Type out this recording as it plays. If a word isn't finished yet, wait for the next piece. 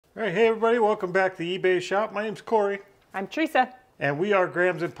All right, hey everybody, welcome back to the eBay shop. My name's Corey. I'm Teresa. And we are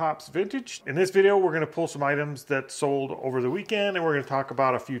Grams and Pops Vintage. In this video, we're going to pull some items that sold over the weekend, and we're going to talk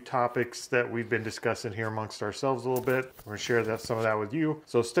about a few topics that we've been discussing here amongst ourselves a little bit. We're going to share some of that with you.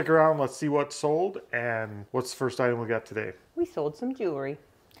 So stick around, let's see what sold, and what's the first item we got today? We sold some jewelry.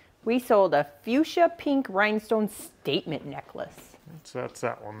 We sold a fuchsia pink rhinestone statement necklace. So that's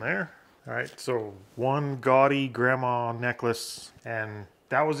that one there. All right, so one gaudy grandma necklace, and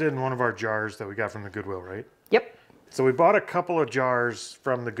that was in one of our jars that we got from the Goodwill, right? Yep. So we bought a couple of jars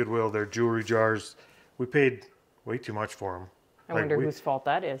from the Goodwill. They're jewelry jars. We paid way too much for them. I wonder whose fault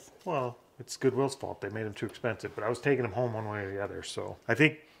that is. Well, it's Goodwill's fault. They made them too expensive. But I was taking them home one way or the other. So I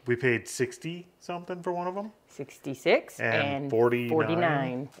think we paid 60 something for one of them. 66 and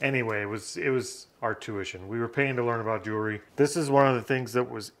 49. Anyway, it was our tuition. We were paying to learn about jewelry. This is one of the things that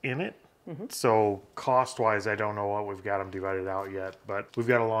was in it. So cost-wise, I don't know what we've got them divided out yet, but we've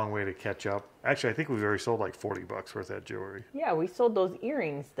got a long way to catch up. Actually, I think we've already sold like 40 bucks worth of that jewelry. Yeah, we sold those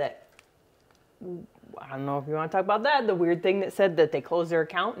earrings that, I don't know if you want to talk about that, the weird thing that said that they closed their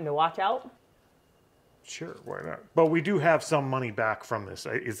account and to watch out. Sure, why not? But we do have some money back from this.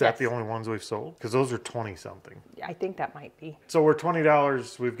 Is that Yes. the only ones we've sold? Because those are 20 something. I think that might be. So we're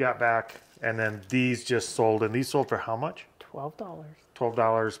 $20 we've got back, and then these just sold. And these sold for how much? $12.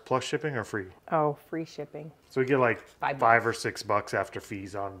 $12 plus shipping or free? Oh, free shipping. So we get like $5 or $6 after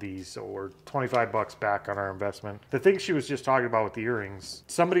fees on these. So we're 25 bucks back on our investment. The thing she was just talking about with the earrings,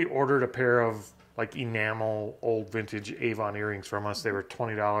 somebody ordered a pair of like enamel old vintage Avon earrings from us. They were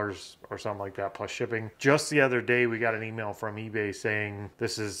 $20 or something like that plus shipping. Just the other day we got an email from eBay saying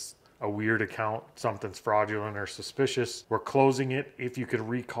this is a weird account, something's fraudulent or suspicious. We're closing it. If you could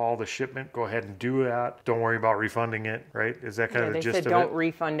recall the shipment, go ahead and do that. Don't worry about refunding it, right? Is that kind of the gist of it? They said don't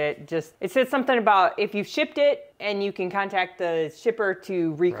refund it. Just it said something about if you've shipped it and you can contact the shipper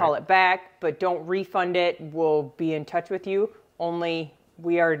to recall it back, but don't refund it. We'll be in touch with you. Only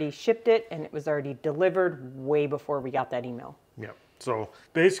we already shipped it and it was already delivered way before we got that email. Yep. So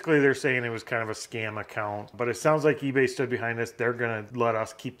basically they're saying it was kind of a scam account, but it sounds like eBay stood behind us. They're going to let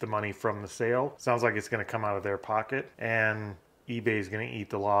us keep the money from the sale. Sounds like it's going to come out of their pocket, and eBay is going to eat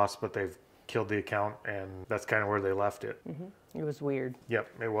the loss, but they've killed the account, and that's kind of where they left it. It was weird. Yep,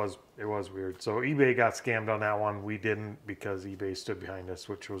 it was weird. So eBay got scammed on that one. We didn't, because eBay stood behind us,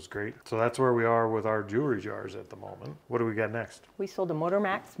 which was great. So that's where we are with our jewelry jars at the moment. What do we got next? We sold a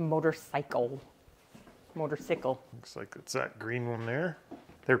Motormax motorcycle. Looks like it's that green one there.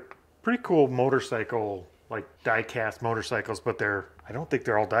 They're pretty cool motorcycle, like die-cast motorcycles, but I don't think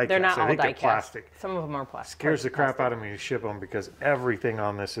they're all die-cast. They're not all I think die-cast. they're plastic. Some of them are plastic. Scares the crap out of me to ship them because everything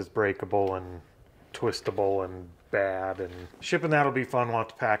on this is breakable and twistable and bad. And shipping that'll be fun. We'll have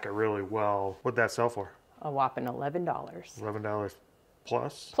to pack it really well. What'd that sell for? A whopping $11. $11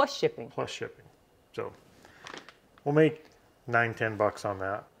 plus? Plus shipping. Plus shipping. So we'll make $9-10 bucks on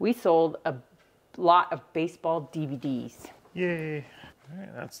that. We sold a lot of baseball DVDs. Yay. All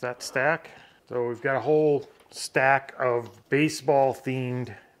right, that's that stack. So we've got a whole stack of baseball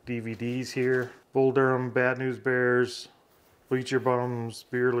themed DVDs here. Bull Durham, Bad News Bears, Bleacher Bums,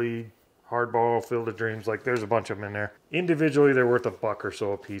 Beer League, Hardball, Field of Dreams. Like, there's a bunch of them in there. Individually, they're worth $1 or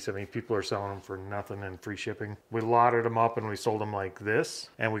so a piece. I mean, people are selling them for nothing and free shipping. We lotted them up and we sold them like this,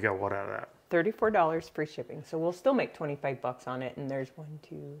 and we got what out of that? $34 free shipping. So we'll still make 25 bucks on it. And there's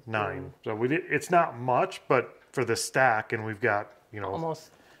 9. So we did. It's not much, but for the stack, and we've got,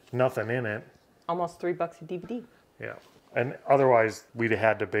 almost nothing in it. Almost $3 a DVD. Yeah. And otherwise, we'd have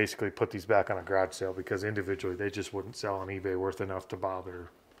had to basically put these back on a garage sale because individually they just wouldn't sell on eBay worth enough to bother.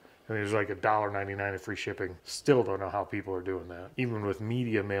 I mean, there's like $1.99 of free shipping. Still don't know how people are doing that. Even with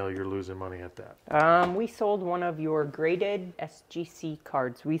media mail, you're losing money at that. We sold one of your graded SGC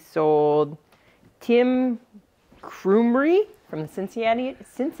cards. We sold Tim Krumrie from the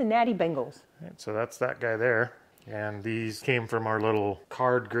Cincinnati Bengals. Right, so that's that guy there. And these came from our little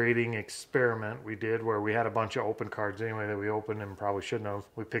card grading experiment we did where we had a bunch of open cards anyway that we opened and probably shouldn't have.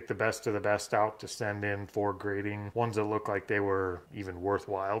 We picked the best of the best out to send in for grading. Ones that looked like they were even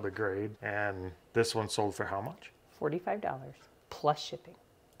worthwhile to grade. And this one sold for how much? $45 plus shipping.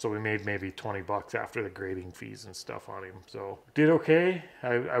 So we made maybe 20 bucks after the grading fees and stuff on him. So did okay.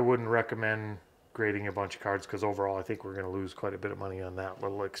 I wouldn't recommend grading a bunch of cards because overall I think we're going to lose quite a bit of money on that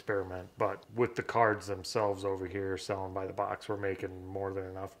little experiment. But with the cards themselves over here selling by the box, we're making more than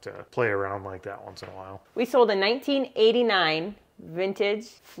enough to play around like that once in a while. We sold a 1989 vintage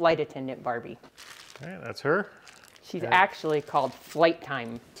flight attendant Barbie. Okay, that's her. She's actually called Flight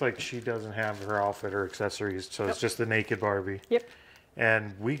Time. It's like she doesn't have her outfit or accessories, so it's just the naked Barbie. Yep.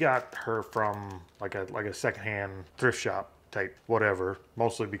 And we got her from like a secondhand thrift shop. type whatever,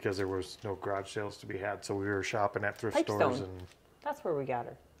 mostly because there was no garage sales to be had. So we were shopping at thrift stores. Pipestone. That's where we got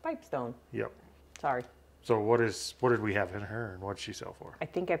her. Pipestone. Yep. Sorry. So what did we have in her, and what did she sell for? I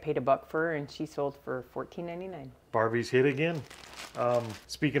think I paid $1 for her, and she sold for $14.99. Barbie's hit again.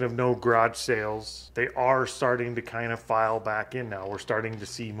 Speaking of no garage sales, they are starting to kind of file back in now. We're starting to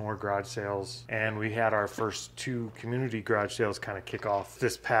see more garage sales, and we had our first 2 community garage sales kind of kick off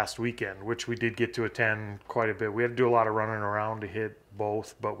this past weekend, which we did get to attend quite a bit. We had to do a lot of running around to hit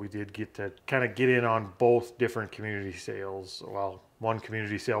both, but we did get to kind of get in on both different community sales. Well, one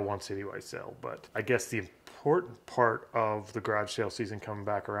community sale, one citywide sale. But I guess the important part of the garage sale season coming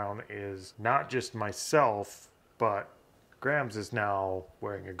back around is not just myself, but Grams is now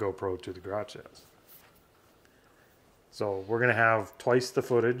wearing a GoPro to the garage sales. So we're going to have twice the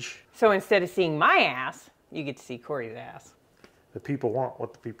footage. So instead of seeing my ass, you get to see Corey's ass. The people want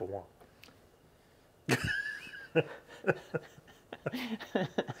what the people want.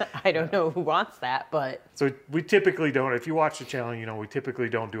 I don't know who wants that, but... So we typically don't, if you watch the channel, you know, we typically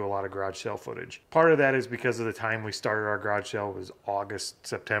don't do a lot of garage sale footage. Part of that is because of the time we started our garage sale was August,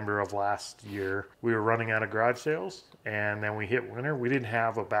 September of last year. We were running out of garage sales, and then we hit winter. We didn't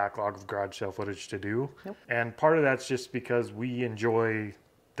have a backlog of garage sale footage to do. Nope. And part of that's just because we enjoy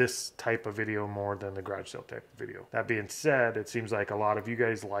this type of video more than the garage sale type of video. That being said, it seems like a lot of you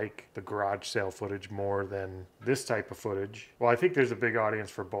guys like the garage sale footage more than this type of footage. Well, I think there's a big audience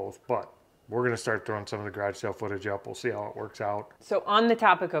for both, but we're going to start throwing some of the garage sale footage up. We'll see how it works out. So on the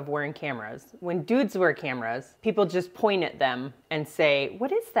topic of wearing cameras, when dudes wear cameras, people just point at them and say,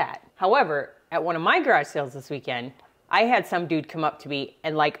 "What is that?" However, at one of my garage sales this weekend, I had some dude come up to me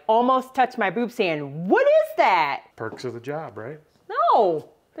and like almost touch my boob saying, "What is that?" Perks of the job, right? No.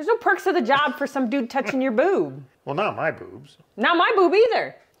 There's no perks of the job for some dude touching your boob. Well, not my boobs. Not my boob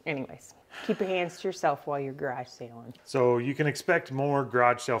either. Anyways, keep your hands to yourself while you're garage sailing. So you can expect more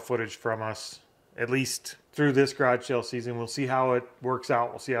garage sale footage from us, at least through this garage sale season. We'll see how it works out.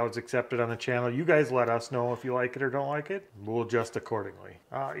 We'll see how it's accepted on the channel. You guys let us know if you like it or don't like it. We'll adjust accordingly.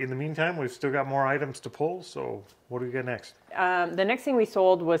 In the meantime, we've still got more items to pull. So what do we get next? The next thing we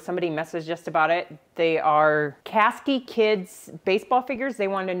sold was somebody messaged us about it. They are Kasky Kids baseball figures. They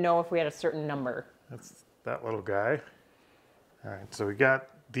wanted to know if we had a certain number. That's that little guy. All right, so we got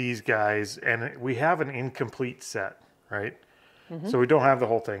these guys, and we have an incomplete set, right? So we don't have the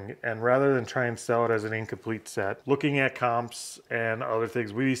whole thing. And rather than try and sell it as an incomplete set, looking at comps and other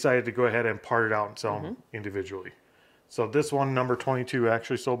things, we decided to go ahead and part it out and sell them individually. So this one, number 22,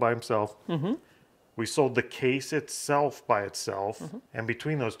 actually sold by himself. We sold the case itself by itself. And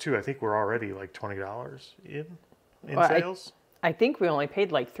between those two, I think we're already like $20 in sales. I think we only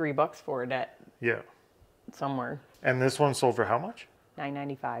paid like $3 for it at somewhere. And this one sold for how much?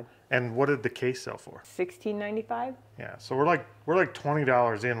 $9.95. And what did the case sell for? $16.95. Yeah, so we're like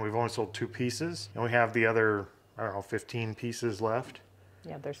 $20 in. We've only sold 2 pieces, and we have the other, I don't know, 15 pieces left.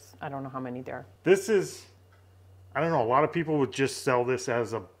 Yeah, I don't know how many there are. This is, I don't know, a lot of people would just sell this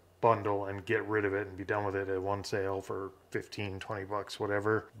as a bundle and get rid of it and be done with it at one sale for 15, 20 bucks,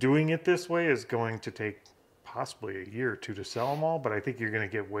 whatever. Doing it this way is going to take possibly a year or 2 to sell them all, but I think you're going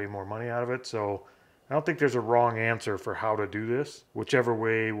to get way more money out of it. So I don't think there's a wrong answer for how to do this. Whichever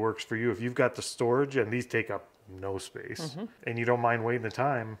way works for you. If you've got the storage, and these take up no space, and you don't mind waiting the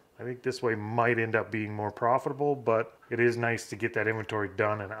time, I think this way might end up being more profitable, but it is nice to get that inventory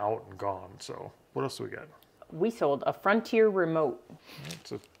done and out and gone. So what else do we got? We sold a Frontier remote.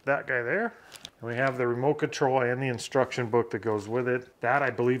 So that guy there. And we have the remote control and the instruction book that goes with it. That,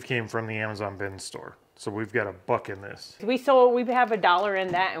 I believe, came from the Amazon bin store. So we've got $1 in this. We have $1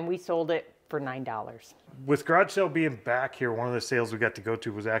 in that, and we sold it for $9. With garage sale being back here, one of the sales we got to go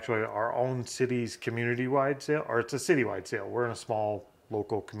to was actually our own city's community-wide sale, or it's a citywide sale. We're in a small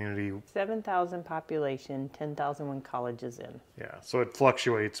local community. 7,000 population, 10,000 when college is in. Yeah, so it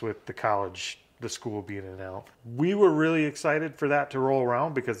fluctuates with the school being in and out. We were really excited for that to roll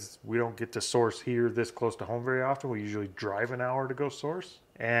around because we don't get to source here this close to home very often. We usually drive an hour to go source,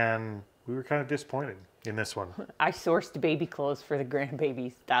 and we were kind of disappointed in this one. I sourced baby clothes for the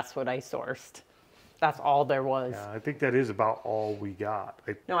grandbabies. That's what I sourced. That's all there was. Yeah, I think that is about all we got.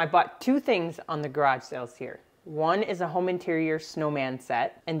 No, I bought 2 things on the garage sales here. One is a home interior snowman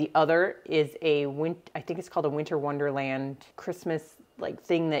set, and the other is I think it's called a Winter Wonderland Christmas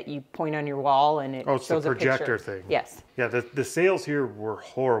thing that you point on your wall and it it's shows the projector a picture. thing. Yes. Yeah, the sales here were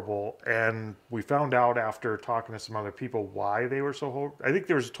horrible, and we found out after talking to some other people why they were so horrible. I think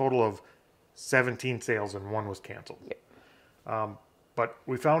there was a total of 17 sales and 1 was canceled. Yep. But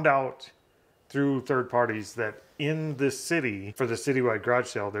we found out through third parties that in this city, for the citywide garage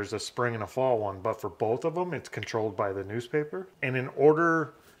sale, there's a spring and a fall one, but for both of them, it's controlled by the newspaper. And in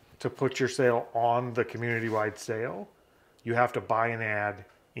order to put your sale on the community-wide sale, you have to buy an ad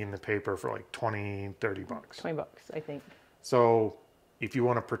in the paper for like 20, 30 bucks. 20 bucks, I think. So if you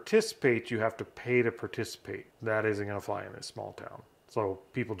want to participate, you have to pay to participate. That isn't going to fly in this small town. So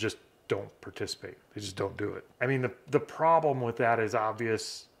people just don't participate. They just don't do it. I mean, the problem with that is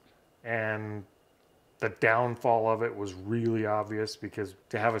obvious, and the downfall of it was really obvious, because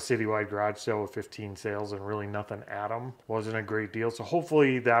to have a citywide garage sale with 15 sales and really nothing at them wasn't a great deal. So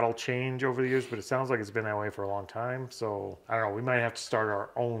hopefully that'll change over the years, but it sounds like it's been that way for a long time. So I don't know, we might have to start our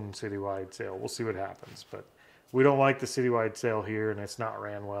own citywide sale. We'll see what happens, but we don't like the citywide sale here, and it's not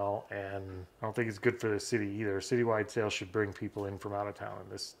ran well, and I don't think it's good for the city either. A citywide sale should bring people in from out of town,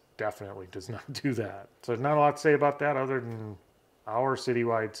 and this definitely does not do that. So there's not a lot to say about that other than our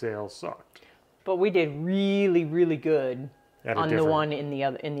citywide sale sucked. But we did really, really good on the one in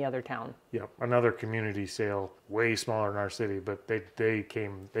the other town. Yep, another community sale, way smaller than our city, but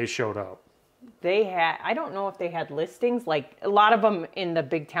they showed up. They had, I don't know if they had listings, like a lot of them in the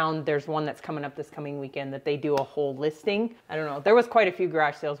big town. There's one that's coming up this coming weekend that they do a whole listing. I don't know. There was quite a few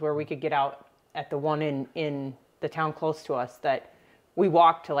garage sales where we could get out at the one in the town close to us that we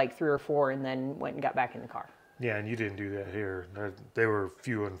walked to like 3 or 4 and then went and got back in the car. Yeah, and you didn't do that here. They were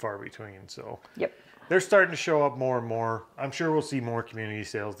few and far between, so. Yep. They're starting to show up more and more. I'm sure we'll see more community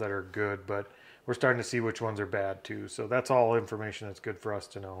sales that are good, but we're starting to see which ones are bad too. So that's all information that's good for us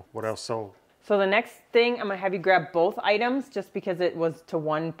to know. What else sold? So the next thing, I'm going to have you grab both items just because it was to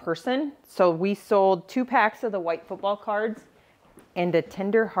one person. So we sold 2 packs of the white football cards and a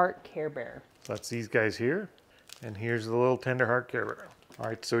Tender Heart Care Bear. That's these guys here. And here's the little Tender Heart Care Bear. All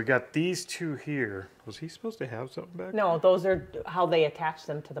right, so we got these 2 here. Was he supposed to have something back? No, those are how they attach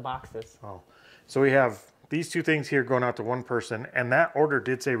them to the boxes. Oh, so we have these 2 things here going out to one person, and that order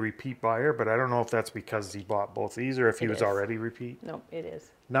did say repeat buyer, but I don't know if that's because he bought both these or if he was already repeat. No, it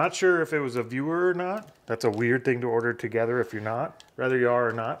is. Not sure if it was a viewer or not. That's a weird thing to order together if you're not. Whether you are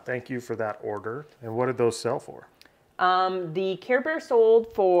or not, thank you for that order. And what did those sell for? The Care Bear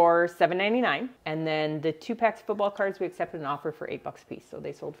sold for $7.99, and then the 2 packs of football cards we accepted an offer for $8 a piece, so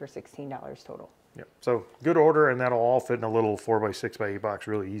they sold for $16 total. Yep. So good order, and that'll all fit in a little 4x6x8 box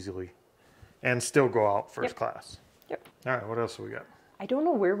really easily, and still go out first class. Yep. All right. What else do we got? I don't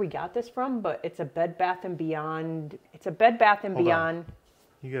know where we got this from, but it's a Bed Bath & Beyond. It's a Bed Bath & Beyond.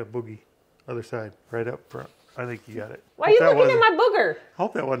 You got Boogie, other side, right up front. I think you got it. Why are you looking at my booger? I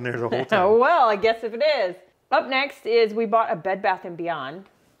hope that wasn't there the whole time. Oh, well, I guess if it is. Up next is we bought a Bed Bath & Beyond.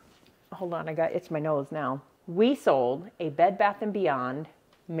 Hold on, I got itch my nose now. We sold a Bed Bath & Beyond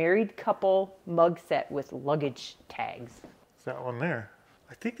married couple mug set with luggage tags. Is that one there?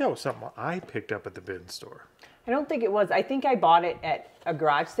 I think that was something I picked up at the bin store. I don't think it was. I think I bought it at a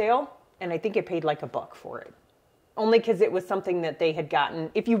garage sale, and I think I paid like $1 for it. Only because it was something that they had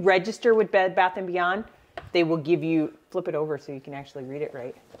gotten. If you register with Bed Bath & Beyond, they will give you, flip it over so you can actually read it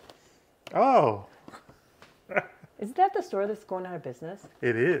right. Oh. Isn't that the store that's going out of business?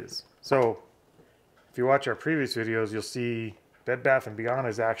 It is. So if you watch our previous videos, you'll see Bed Bath & Beyond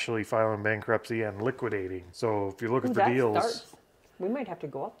is actually filing bankruptcy and liquidating. So if you're looking for deals, we might have to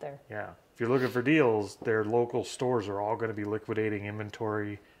go up there. Yeah. If you're looking for deals, their local stores are all going to be liquidating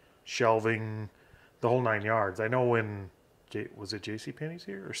inventory, shelving, the whole 9 yards. I know when, was it JCPenney's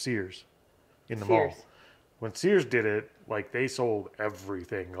here or Sears in the mall? When Sears did it, like they sold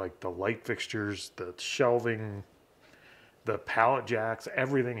everything, like the light fixtures, the shelving, the pallet jacks,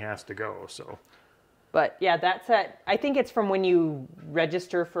 everything has to go. So, but yeah, that's it. I think it's from when you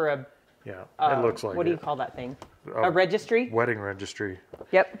register for a. Yeah, it looks like. What do you call that thing? A registry. Wedding registry.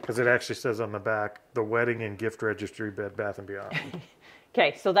 Yep. Because it actually says on the back, the wedding and gift registry, Bed Bath & Beyond.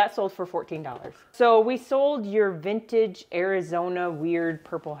 Okay, so that sold for $14. So we sold your vintage Arizona weird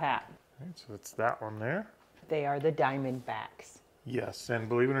purple hat. Okay, so it's that one there. They are the Diamondbacks. Yes, and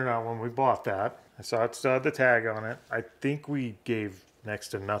believe it or not, when we bought that, I saw it still had the tag on it. I think we gave next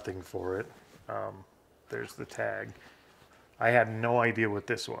to nothing for it. There's the tag. I had no idea what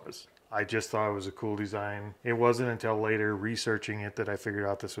this was. I just thought it was a cool design. It wasn't until later researching it that I figured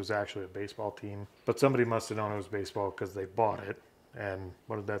out this was actually a baseball team. But somebody must have known it was baseball because they bought it. And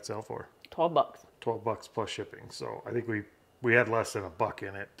what did that sell for? $12. $12 plus shipping. So I think we had less than $1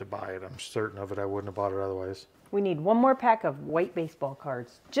 in it to buy it. I'm certain of it. I wouldn't have bought it otherwise. We need one more pack of white baseball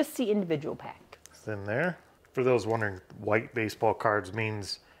cards. Just the individual pack. It's in there. For those wondering, white baseball cards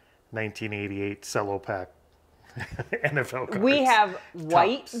means 1988 cello pack NFL cards. We have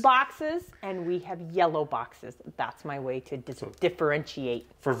white Topps. boxes and we have yellow boxes. That's my way to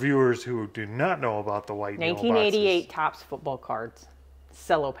differentiate. For viewers who do not know about the white and yellow 1988 boxes. Topps football cards.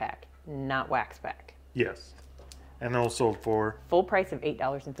 Cello pack, not wax pack. Yes. And those sold for? Full price of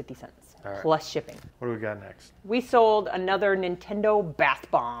 $8.50 All right. plus shipping. What do we got next? We sold another Nintendo bath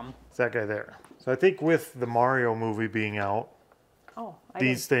bomb. It's that guy there. So I think with the Mario movie being out, Oh,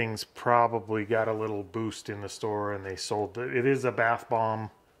 these things probably got a little boost in the store and they sold it. It is a bath bomb.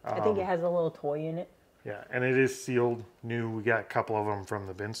 I think it has a little toy in it. Yeah, and it is sealed new. We got a couple of them from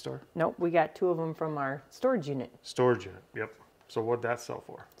the bin store. Nope, we got 2 of them from our storage unit. Storage unit, yep. So what'd that sell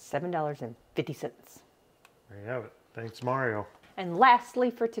for? $7.50. There you have it. Thanks, Mario. And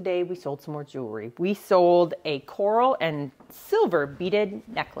lastly for today, we sold some more jewelry. We sold a coral and silver beaded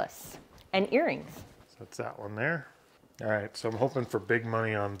necklace and earrings. So that's that one there. All right, so I'm hoping for big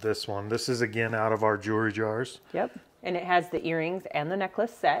money on this one. This is, again, out of our jewelry jars. Yep. And it has the earrings and the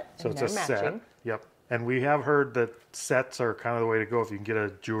necklace set. So and it's a they're set. matching. Yep. And we have heard that sets are kind of the way to go if you can get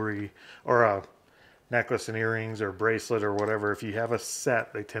a jewelry or a necklace and earrings or bracelet or whatever. If you have a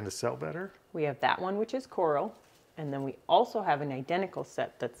set, they tend to sell better. We have that one, which is coral. And then we also have an identical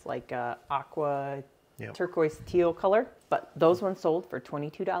set that's like aqua turquoise teal color. But those ones sold for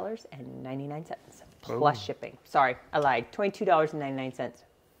 $22.99 plus shipping. Sorry, I lied. $22.99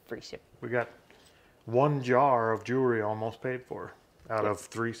 free shipping. We got one jar of jewelry almost paid for out of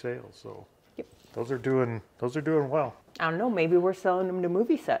 3 sales. So those are doing well. I don't know. Maybe we're selling them to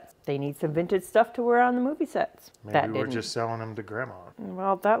movie sets. They need some vintage stuff to wear on the movie sets. Maybe we're just selling them to Grandma.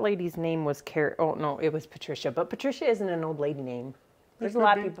 Well, that lady's name was Oh, no, it was Patricia. But Patricia isn't an old lady name. There's a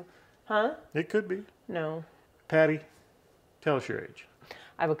lot of people. Huh? It could be. No. Patty, tell us your age.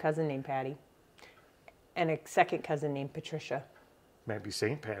 I have a cousin named Patty. And a second cousin named Patricia. Maybe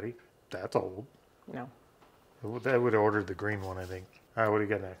St. Patty. That's old. No. They would have ordered the green one, I think. All right, what do you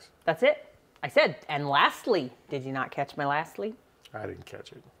got next? That's it. I said, and lastly. Did you not catch my lastly? I didn't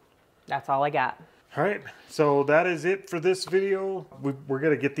catch it. That's all I got. All right, so that is it for this video. We're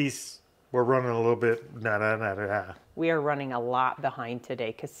going to get these. We're running a little bit. We are running a lot behind today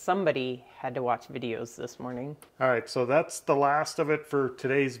because somebody had to watch videos this morning. All right, so that's the last of it for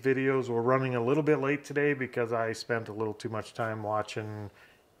today's videos. We're running a little bit late today because I spent a little too much time watching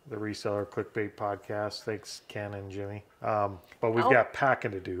the Reseller Clickbait podcast. Thanks, Ken and Jimmy. But we've got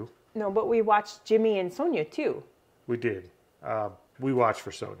packing to do. No, but we watched Jimmy and Sonia too. We did. We watched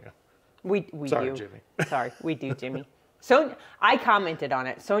for Sonia. We Sorry, do. Jimmy. Sorry, we do, Jimmy. Sonia, I commented on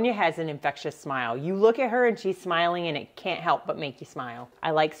it. Sonia has an infectious smile. You look at her and she's smiling and it can't help but make you smile. I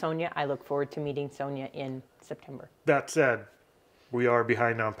like Sonia. I look forward to meeting Sonia in September. That said, we are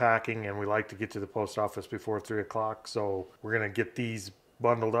behind on packing and we like to get to the post office before 3 o'clock. So we're going to get these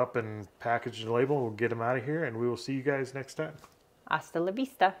bundled up and packaged and labeled. We'll get them out of here and we will see you guys next time. Hasta la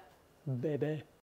vista, baby.